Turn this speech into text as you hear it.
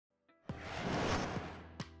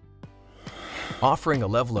Offering a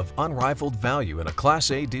level of unrivaled value in a Class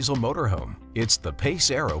A diesel motorhome, it's the Pace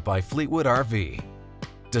Aero by Fleetwood RV.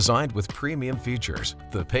 Designed with premium features,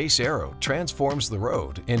 the Pace Aero transforms the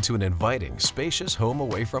road into an inviting, spacious home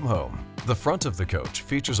away from home. The front of the coach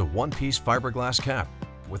features a one-piece fiberglass cap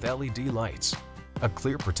with LED lights, a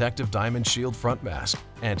clear protective diamond shield front mast,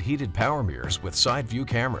 and heated power mirrors with side view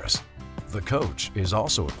cameras. The coach is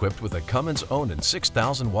also equipped with a Cummins-owned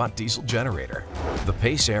 6,000-watt diesel generator. The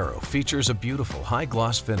Pace Aero features a beautiful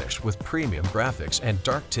high-gloss finish with premium graphics and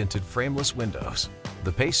dark-tinted frameless windows.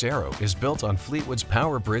 The Pace Aero is built on Fleetwood's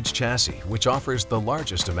Power Bridge chassis, which offers the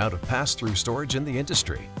largest amount of pass-through storage in the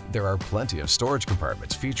industry. There are plenty of storage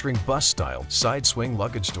compartments featuring bus-style side-swing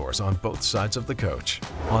luggage doors on both sides of the coach.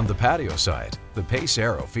 On the patio side, the Pace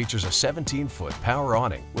Aero features a 17-foot power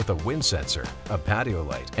awning with a wind sensor, a patio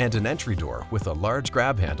light, and an entry door with a large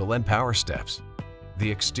grab handle and power steps. The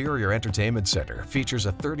exterior entertainment center features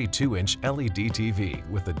a 32-inch LED TV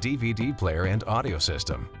with a DVD player and audio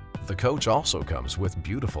system. The coach also comes with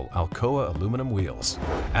beautiful Alcoa aluminum wheels.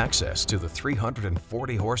 Access to the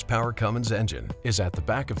 340 horsepower Cummins engine is at the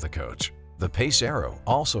back of the coach. The Pace Aero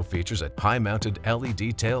also features a high-mounted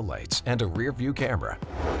LED tail lights and a rear-view camera.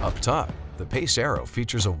 Up top, the Pace Aero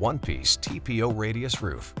features a one-piece TPO radius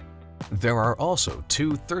roof. There are also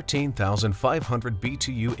two 13,500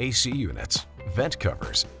 BTU AC units, vent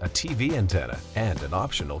covers, a TV antenna, and an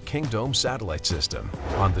optional King Dome satellite system.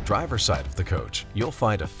 On the driver's side of the coach, you'll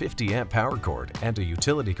find a 50-amp power cord and a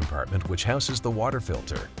utility compartment which houses the water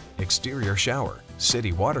filter, exterior shower,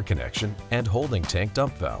 city water connection, and holding tank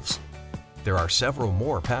dump valves. There are several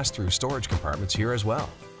more pass-through storage compartments here as well.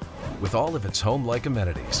 With all of its home-like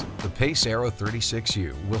amenities, the Pace Aero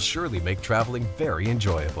 36U will surely make traveling very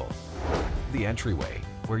enjoyable. The entryway,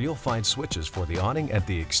 where you'll find switches for the awning and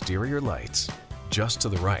the exterior lights. Just to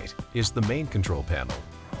the right is the main control panel.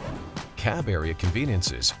 Cab area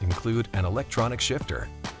conveniences include an electronic shifter,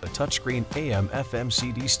 a touchscreen AM/FM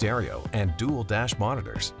CD stereo, and dual dash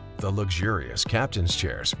monitors. The luxurious captain's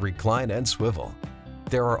chairs recline and swivel.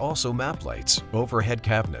 There are also map lights, overhead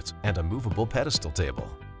cabinets, and a movable pedestal table.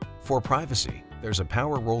 For privacy, there's a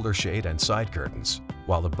power roller shade and side curtains,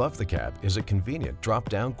 while above the cab is a convenient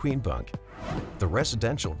drop-down queen bunk. The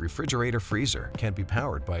residential refrigerator freezer can be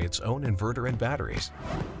powered by its own inverter and batteries.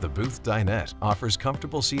 The booth dinette offers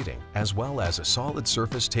comfortable seating as well as a solid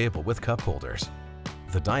surface table with cup holders.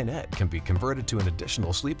 The dinette can be converted to an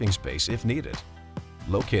additional sleeping space if needed.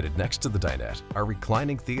 Located next to the dinette are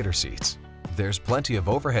reclining theater seats. There's plenty of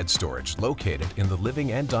overhead storage located in the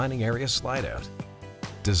living and dining area slide-out.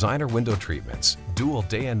 Designer window treatments, dual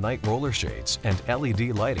day and night roller shades, and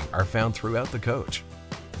LED lighting are found throughout the coach.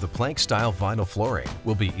 The plank-style vinyl flooring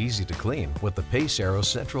will be easy to clean with the Pace Aero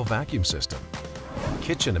central vacuum system.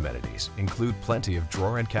 Kitchen amenities include plenty of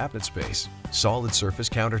drawer and cabinet space, solid surface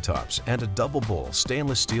countertops, and a double bowl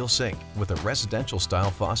stainless steel sink with a residential-style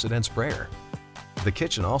faucet and sprayer. The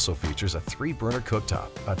kitchen also features a 3-burner cooktop,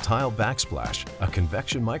 a tile backsplash, a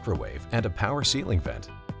convection microwave, and a power ceiling vent.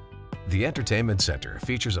 The entertainment center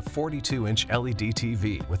features a 42-inch LED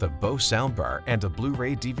TV with a Bose soundbar and a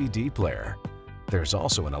Blu-ray DVD player. There's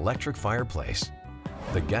also an electric fireplace.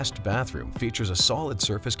 The guest bathroom features a solid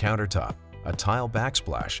surface countertop, a tile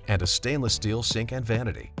backsplash, and a stainless steel sink and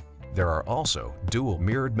vanity. There are also dual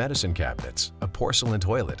mirrored medicine cabinets, a porcelain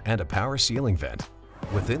toilet, and a power ceiling vent.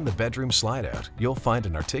 Within the bedroom slide-out, you'll find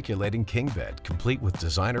an articulating king bed complete with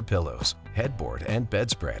designer pillows, headboard, and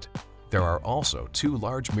bedspread. There are also two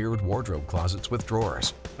large mirrored wardrobe closets with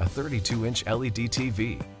drawers, a 32-inch LED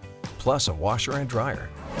TV, plus a washer and dryer.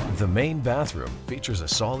 The main bathroom features a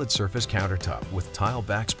solid surface countertop with tile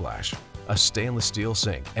backsplash, a stainless steel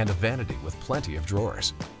sink, and a vanity with plenty of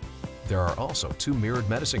drawers. There are also two mirrored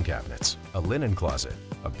medicine cabinets, a linen closet,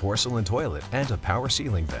 a porcelain toilet, and a power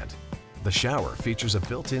ceiling vent. The shower features a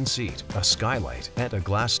built-in seat, a skylight, and a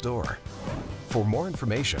glass door. For more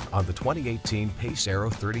information on the 2018 Pace Aero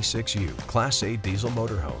 36U Class A diesel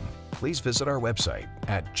motorhome, please visit our website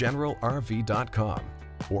at generalrv.com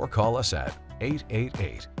or call us at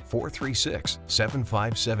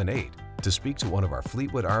 888-436-7578 to speak to one of our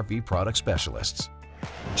Fleetwood RV product specialists.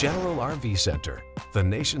 General RV Center, the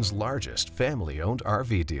nation's largest family-owned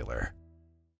RV dealer.